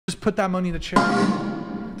Just put that money to charity.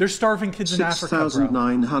 There's starving kids in Africa, bro.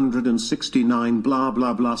 6,969 blah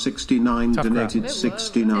blah blah 69 Tough donated crowd.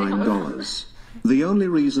 $69. The only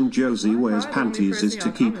reason Josie wears panties is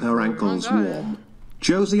to keep her ankles warm.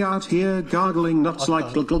 Josie out here gargling nuts like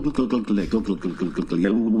I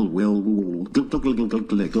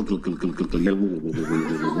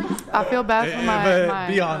feel bad for my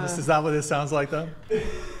Be honest, is that what it sounds like though?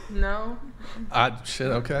 No.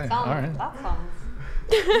 Shit, okay. All right. That sounds.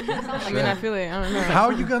 I mean, I feel it. I don't know. How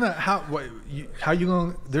are you gonna, how you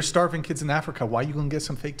gonna, there's starving kids in Africa. Why are you gonna get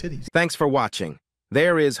some fake titties? Thanks for watching.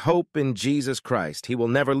 There is hope in Jesus Christ. He will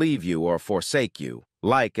never leave you or forsake you.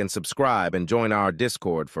 Like and subscribe and join our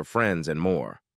Discord for friends and more.